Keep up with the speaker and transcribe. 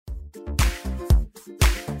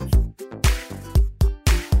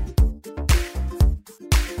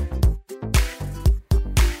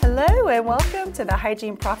and welcome to the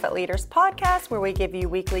Hygiene Profit Leaders podcast, where we give you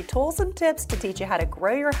weekly tools and tips to teach you how to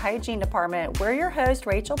grow your hygiene department. We're your hosts,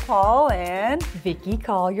 Rachel Paul and Vicki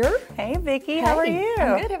Collier. Hey, Vicki, how are you?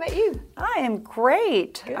 I'm good. How about you? I am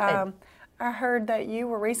great. Good. I heard that you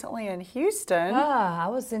were recently in Houston. I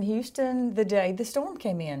was in Houston the day the storm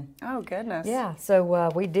came in. Oh, goodness. Yeah,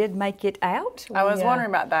 so we did make it out. I was wondering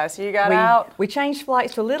about that. So you got out? We changed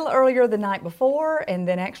flights a little earlier the night before, and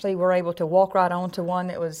then actually were able to walk right on to one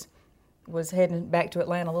that was heading back to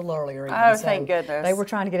Atlanta a little earlier. Even. Oh, thank goodness. They were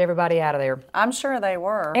trying to get everybody out of there. I'm sure they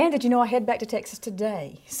were. And did you know I head back to Texas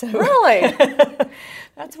today? So really?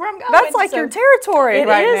 That's where I'm going. That's like your territory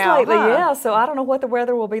right now. It is lately, huh? yeah. So I don't know what the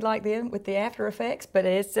weather will be like then with the after effects, but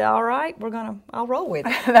it's all right. I'll roll with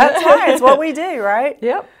it. That's right. It's what we do, right?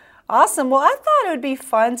 Yep. Awesome. Well, I thought it would be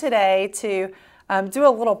fun today to do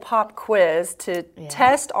a little pop quiz to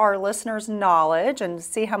test our listeners' knowledge and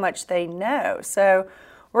see how much they know. So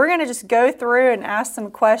we're going to just go through and ask some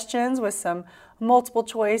questions with some multiple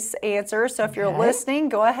choice answers. So if you're listening,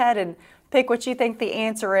 go ahead and pick what you think the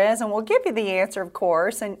answer is, and we'll give you the answer, of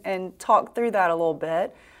course, and talk through that a little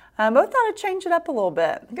bit. But I thought I'd change it up a little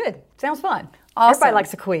bit. Good. Sounds fun. Awesome. Everybody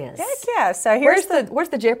likes a quiz. Heck yeah. So where's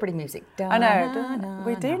the Jeopardy music? I know.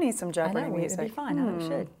 We do need some Jeopardy music. It'd be fine. I know we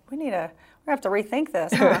should. We're going to have to rethink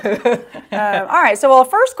this. Huh? All right. So,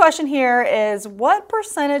 first question here is, what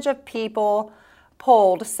percentage of people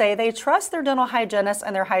polled say they trust their dental hygienist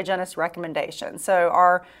and their hygienist recommendations? So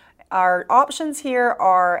our options here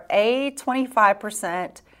are A,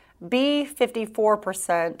 25%, B,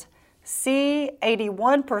 54%, C,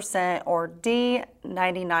 81%, or D,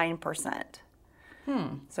 99%.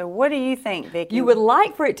 So what do you think, Vicki? You would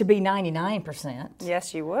like for it to be 99%.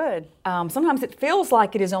 Yes, you would. Sometimes it feels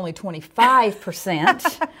like it is only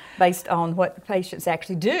 25% based on what the patients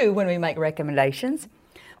actually do when we make recommendations.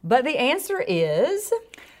 But the answer is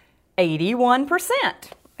 81%.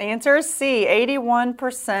 Answer is C,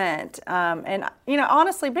 81%. And,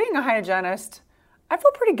 honestly, being a hygienist, I feel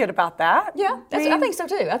pretty good about that. Yeah, I think so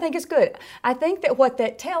too. I think it's good. I think that what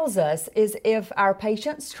that tells us is if our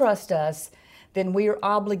patients trust us, then we are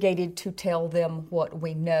obligated to tell them what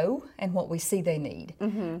we know and what we see they need.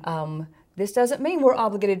 This doesn't mean we're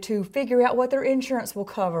obligated to figure out what their insurance will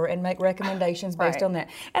cover and make recommendations based on that.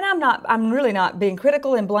 And I'm really not being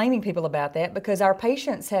critical and blaming people about that, because our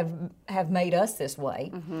patients have made us this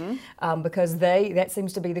way. Because that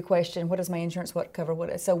seems to be the question: what does my insurance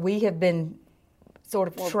cover? So we have been sort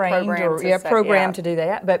of trained or programmed to do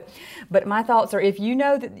that. But my thoughts are, if you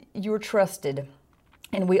know that you're trusted,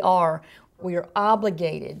 and we are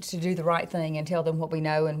obligated to do the right thing and tell them what we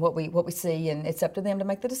know and what we see, and it's up to them to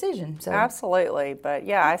make the decision. So. Absolutely. But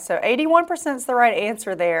so 81% is the right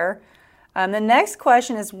answer there. The next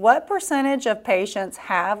question is, what percentage of patients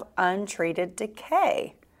have untreated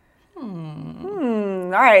decay? All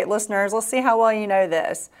right, listeners, let's see how well you know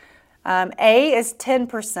this. A is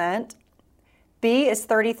 10%, B is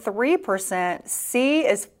 33%, C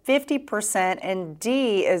is 50%, and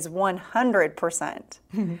D is 100%.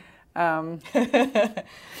 Now,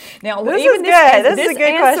 this is good. This is a good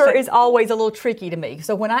answer question. is always a little tricky to me.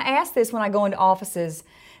 So when I ask this, when I go into offices,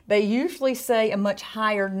 they usually say a much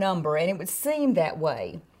higher number, and it would seem that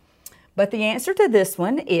way. But the answer to this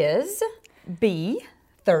one is B,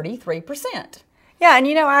 33%. Yeah, and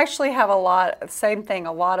I actually have same thing.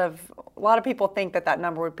 A lot of people think that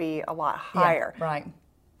number would be a lot higher. Yeah, right.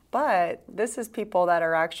 But this is people that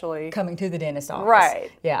are actually coming to the dentist office.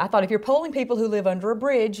 Right. Yeah, I thought if you're polling people who live under a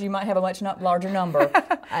bridge, you might have a much larger number.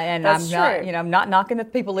 And I'm not knocking the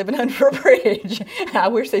people living under a bridge. I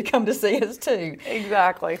wish they'd come to see us too.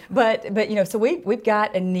 Exactly. But so we've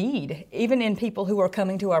got a need, even in people who are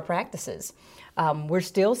coming to our practices. We're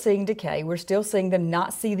still seeing decay. We're still seeing them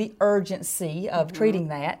not see the urgency of treating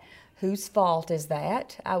that. Whose fault is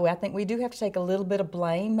that? I think we do have to take a little bit of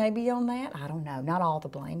blame maybe on that. I don't know. Not all the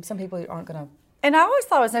blame. Some people aren't going to. And I always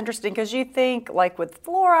thought it was interesting, because you think, like with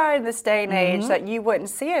fluoride in this day and age, that you wouldn't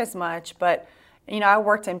see as much. But, I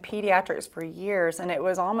worked in pediatrics for years, and it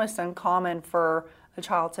was almost uncommon for a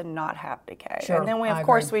child to not have decay. Sure, and then, of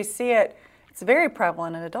course, we see it. It's very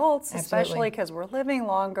prevalent in adults, Absolutely. especially because we're living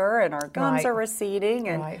longer and our gums are receding,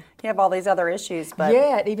 and Right. you have all these other issues. But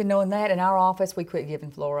yeah, even knowing that, in our office, we quit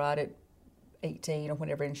giving fluoride at 18 or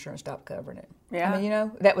whenever insurance stopped covering it. Yeah. I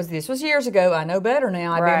mean, this was years ago. I know better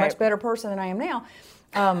now. I'd be a much better person than I am now.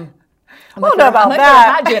 I don't know about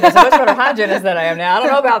that. A much better hygienist than I am now. I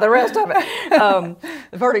don't know about the rest of it.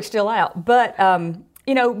 The verdict's still out. But,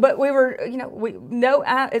 but we were,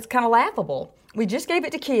 it's kind of laughable. We just gave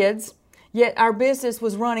it to kids. Yet our business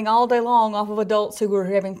was running all day long off of adults who were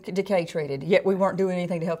having decay treated, yet we weren't doing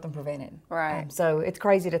anything to help them prevent it. Right. So it's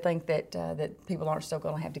crazy to think that that people aren't still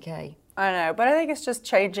going to have decay. I know, but I think it's just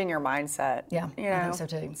changing your mindset. Yeah, you know? I think so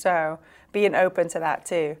too. So being open to that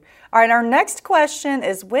too. All right, our next question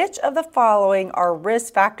is, which of the following are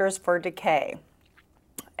risk factors for decay?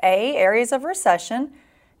 A, areas of recession.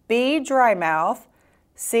 B, dry mouth.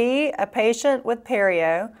 C, a patient with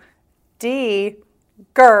perio. D,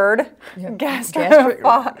 GERD, esophageal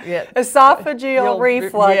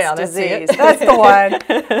reflux disease. That's the one.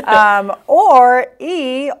 Or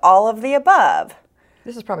E, all of the above.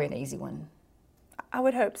 This is probably an easy one. I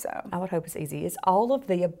would hope so. I would hope it's easy. It's all of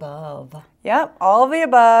the above. Yep, all of the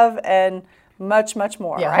above and much, much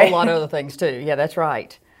more, Yeah, right? a whole lot of other things too. Yeah, that's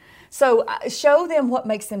right. So show them what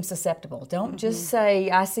makes them susceptible. Don't just say,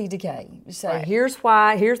 I see decay. Say, Right. here's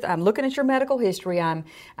why, I'm looking at your medical history,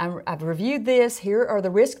 I've reviewed this, here are the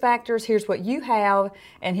risk factors, here's what you have,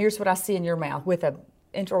 and here's what I see in your mouth with a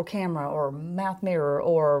intraoral camera or mouth mirror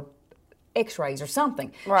or x-rays or something.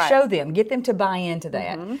 Right. Show them, get them to buy into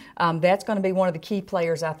that. That's going to be one of the key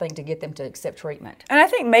players, I think, to get them to accept treatment. And I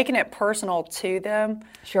think making it personal to them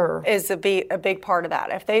Sure. is a big part of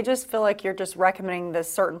that. If they just feel like you're just recommending this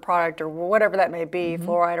certain product or whatever that may be,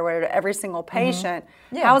 fluoride or whatever, to every single patient,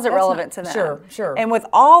 Yeah, how is it that's relevant not- to them? Sure. And with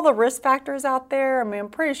all the risk factors out there, I mean, I'm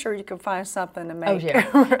pretty sure you can find something to make Oh,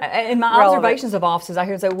 yeah. In my relevant. observations of offices, I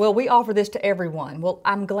hear them say, well, we offer this to everyone. Well,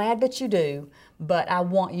 I'm glad that you do, but I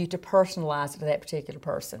want you to personalize it to that particular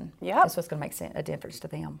person. Yep. That's what's going to make a difference to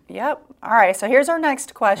them. Yep. All right, so here's our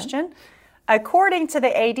next question. According to the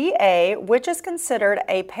ADA, which is considered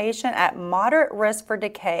a patient at moderate risk for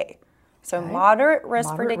decay? So moderate risk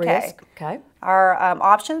for Moderate decay. risk, okay. Our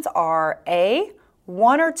options are A,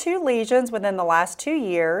 1 or 2 lesions within the last 2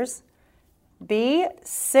 years. B,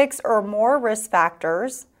 6 or more risk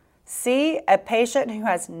factors. C, a patient who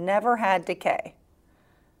has never had decay.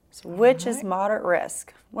 So which is moderate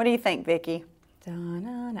risk? What do you think, Vicki? I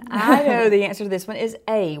know the answer to this one is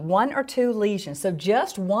A, 1 or 2 lesions. So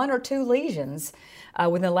just 1 or 2 lesions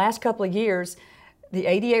within the last couple of years, the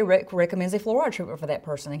ADA recommends a fluoride treatment for that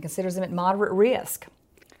person and considers them at moderate risk.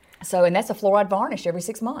 So, and that's a fluoride varnish every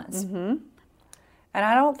 6 months. And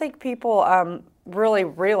I don't think people really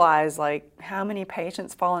realize like how many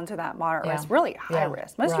patients fall into that moderate risk, really high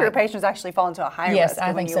risk. Most of your patients actually fall into a high risk. Yes,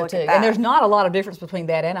 I think so too. And there's not a lot of difference between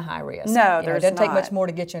that and a high risk. No, It there's doesn't take not. much more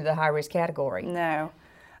to get you into the high risk category. No.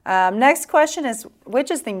 Next question is, which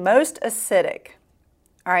is the most acidic?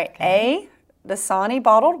 All right, A, Dasani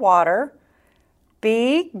bottled water,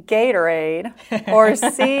 B, Gatorade, or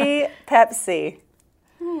C, Pepsi?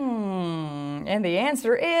 And the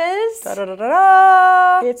answer is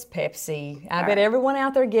Da-da-da-da-da. it's Pepsi. I bet everyone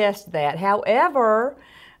out there guessed that. However,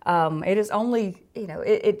 it is only,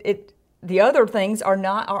 the other things are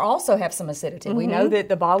also have some acidity. We know that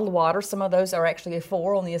the bottled water, some of those are actually a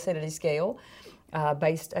 4 on the acidity scale,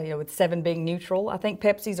 based, with 7 being neutral. I think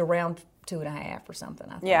Pepsi's around 2.5 or something.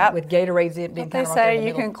 I think. Yep. With Gatorade's it being They kind of right there in say the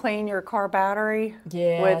you middle. can clean your car battery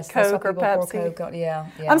Yes, with that's why Coke or people pour Pepsi. Coke on- yeah.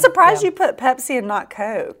 I'm surprised yeah. you put Pepsi and not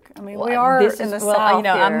Coke. I mean, we Well, are this in the is, South I'm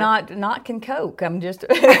here. not knocking Coke. I'm just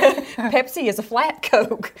Pepsi is a flat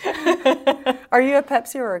Coke. Are you a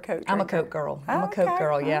Pepsi or a Coke drinker? I'm a Coke girl. I'm a Coke Okay,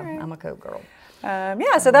 girl. Yeah, all right. I'm a Coke girl.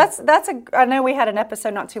 So that's I know we had an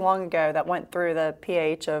episode not too long ago that went through the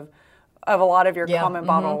pH of a lot of your common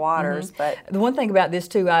bottled waters, but The one thing about this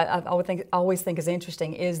too, I always think is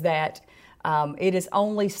interesting is that it is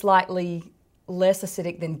only slightly less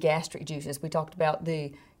acidic than gastric juices. We talked about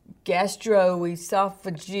the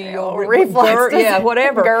gastroesophageal reflux,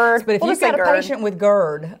 whatever. GERD. But if We'll you've just got say a GERD. patient with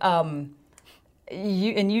GERD,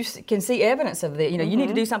 you can see evidence of that. You need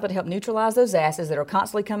to do something to help neutralize those acids that are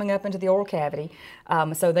constantly coming up into the oral cavity.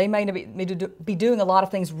 So they may be doing a lot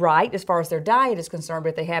of things right as far as their diet is concerned, but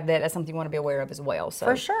if they have that, that's something you want to be aware of as well. So,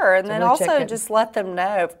 for sure. And so then really check also that. just let them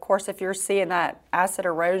know, of course, if you're seeing that acid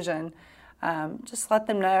erosion, just let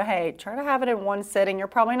them know, hey, try to have it in one sitting. You're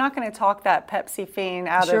probably not going to talk that Pepsi fiend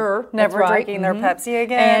out Sure, of never that's right. drinking their Pepsi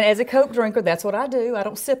again. And as a Coke drinker, that's what I do. I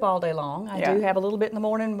don't sip all day long. I Yeah. do have a little bit in the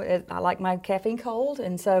morning. I like my caffeine cold,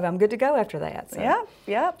 and so I'm good to go after that. So.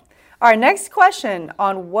 Yep. All right, next question.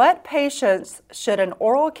 On what patients should an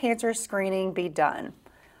oral cancer screening be done?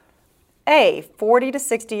 A, 40 to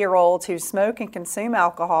 60-year-olds who smoke and consume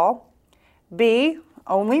alcohol. B,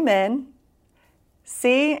 only men.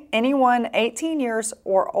 C, anyone 18 years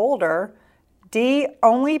or older. D,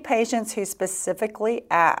 only patients who specifically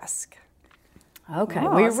ask. Okay,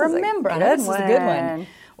 Oh, we this is a remember. I know good this is a good one. one.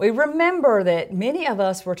 We remember that many of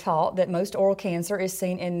us were taught that most oral cancer is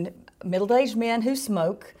seen in middle-aged men who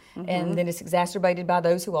smoke, and then it's exacerbated by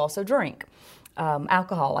those who also drink.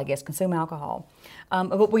 Alcohol, I guess, consume alcohol.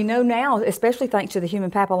 But we know now, especially thanks to the human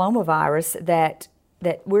papillomavirus,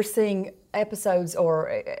 that we're seeing episodes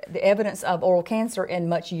or the evidence of oral cancer in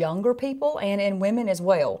much younger people and in women as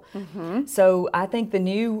well. So I think the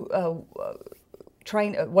new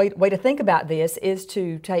way to think about this is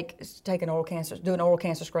to do an oral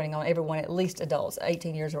cancer screening on everyone, at least adults,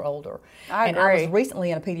 18 years or older. I agree. I was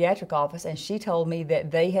recently in a pediatric office, and she told me that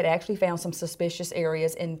they had actually found some suspicious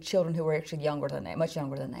areas in children who were actually younger than that, much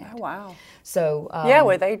younger than that. Oh, wow. So yeah,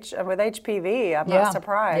 with HPV, I'm not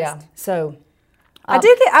surprised. Yeah. So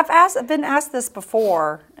I've been asked this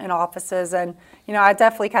before in offices, and I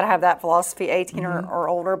definitely kind of have that philosophy, 18 or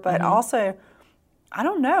older, but also, I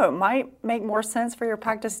don't know, it might make more sense for your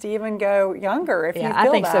practice to even go younger if you feel that. I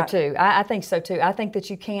think so too. I think so too. I think that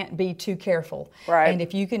you can't be too careful. Right. And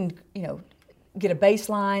if you can, get a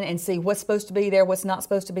baseline and see what's supposed to be there, what's not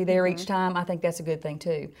supposed to be there each time, I think that's a good thing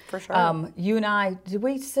too. For sure. You and I, did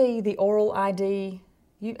we see the oral ID?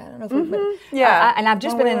 I don't know if we, yeah. And I've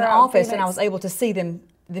just been in an office and I was able to see them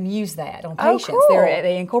use that on patients. Oh, cool.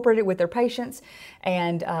 They incorporated it with their patients,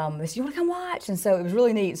 and they said, "You want to come watch?" And so it was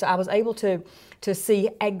really neat. So I was able to see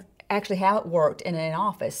actually how it worked in an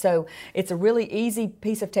office. So it's a really easy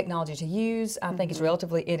piece of technology to use. I think it's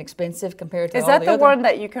relatively inexpensive compared to all the other. Is that the one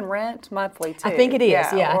that you can rent monthly too? I think it is.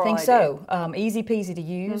 Yeah, I think ID. so. Easy peasy to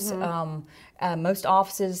use. Most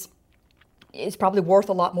offices, it's probably worth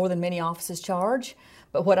a lot more than many offices charge.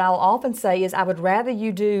 But what I'll often say is I would rather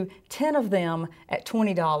you do 10 of them at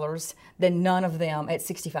 $20 than none of them at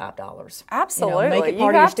 $65. Absolutely. Make it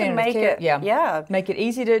part of your standard of care. Yeah. Make it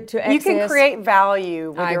easy to access. You can create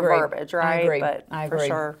value with your verbiage, right? I agree. But I agree.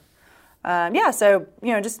 For sure. So,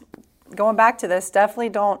 just going back to this, definitely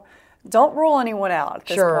don't rule anyone out at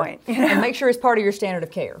this point. And make sure it's part of your standard of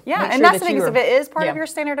care. Yeah, make and sure that's the thing, is if it is part of your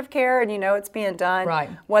standard of care and it's being done, right,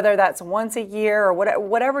 whether that's once a year or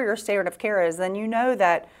whatever your standard of care is, then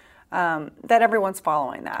that that everyone's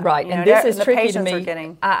following that. Right, and this is tricky to me. Are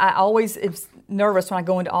getting... I always am nervous when I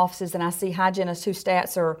go into offices and I see hygienists whose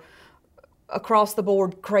stats are across the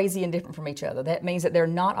board crazy and different from each other. That means that they're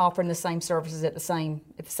not offering the same services at the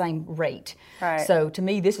same rate. Right. So to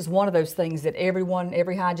me, this is one of those things that every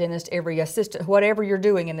hygienist, every assistant, whatever you're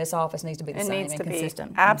doing in this office needs to be the same and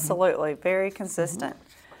consistent. Absolutely, very consistent.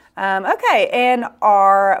 Okay, and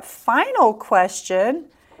our final question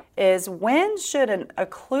is, when should an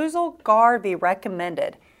occlusal guard be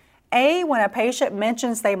recommended? A, when a patient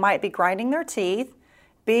mentions they might be grinding their teeth.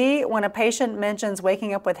 B, when a patient mentions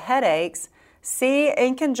waking up with headaches. C,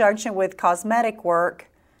 in conjunction with cosmetic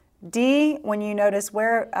work. D, when you notice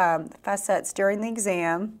wear facets during the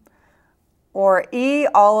exam. Or E,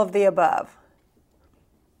 all of the above.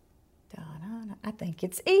 I think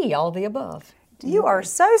it's E, all of the above. You are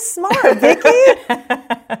so smart, Vicki.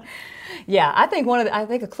 Yeah, I think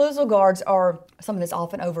occlusal guards are something that's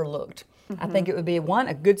often overlooked. I think it would be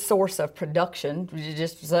a good source of production,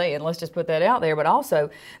 just saying, let's just put that out there, but also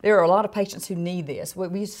there are a lot of patients who need this.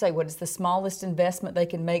 We used to say, what is the smallest investment they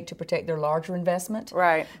can make to protect their larger investment?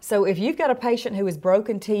 Right. So if you've got a patient who has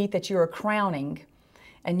broken teeth that you are crowning,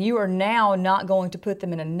 and you are now not going to put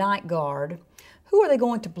them in a night guard, who are they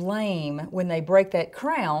going to blame when they break that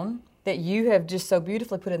crown that you have just so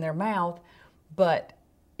beautifully put in their mouth, but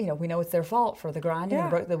we know it's their fault for the grinding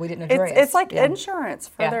that we didn't address. It's like insurance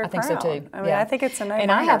for their crown. I think so too. I mean, I think it's a no-brainer.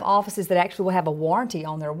 And I have offices that actually will have a warranty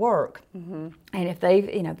on their work. And if they've,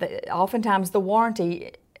 oftentimes the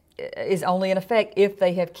warranty is only in effect if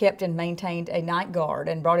they have kept and maintained a night guard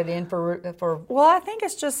and brought it in for. Well, I think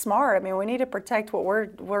it's just smart. I mean, we need to protect what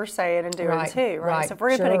we're saying and doing too, right? So if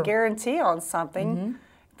we're going to put a guarantee on something,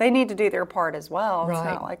 they need to do their part as well. It's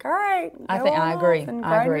not like, all right, I agree. And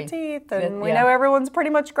grind your teeth. And we know everyone's pretty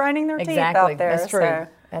much grinding their teeth out there. That's true. So.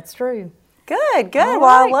 That's true. Good. Well,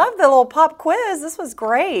 I love the little pop quiz. This was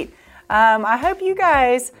great. I hope you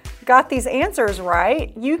guys got these answers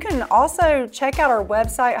right. You can also check out our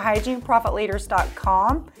website,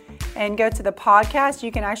 hygieneprofitleaders.com, and go to the podcast.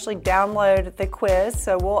 You can actually download the quiz.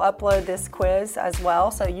 So we'll upload this quiz as well,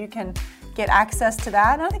 so you can get access to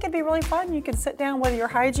that. And I think it'd be really fun. You can sit down with your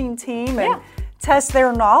hygiene team and test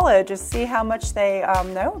their knowledge and see how much they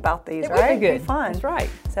know about these, right? Would be good. It'd be fun. That's right.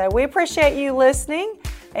 So we appreciate you listening.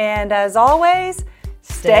 And as always,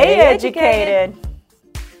 stay educated.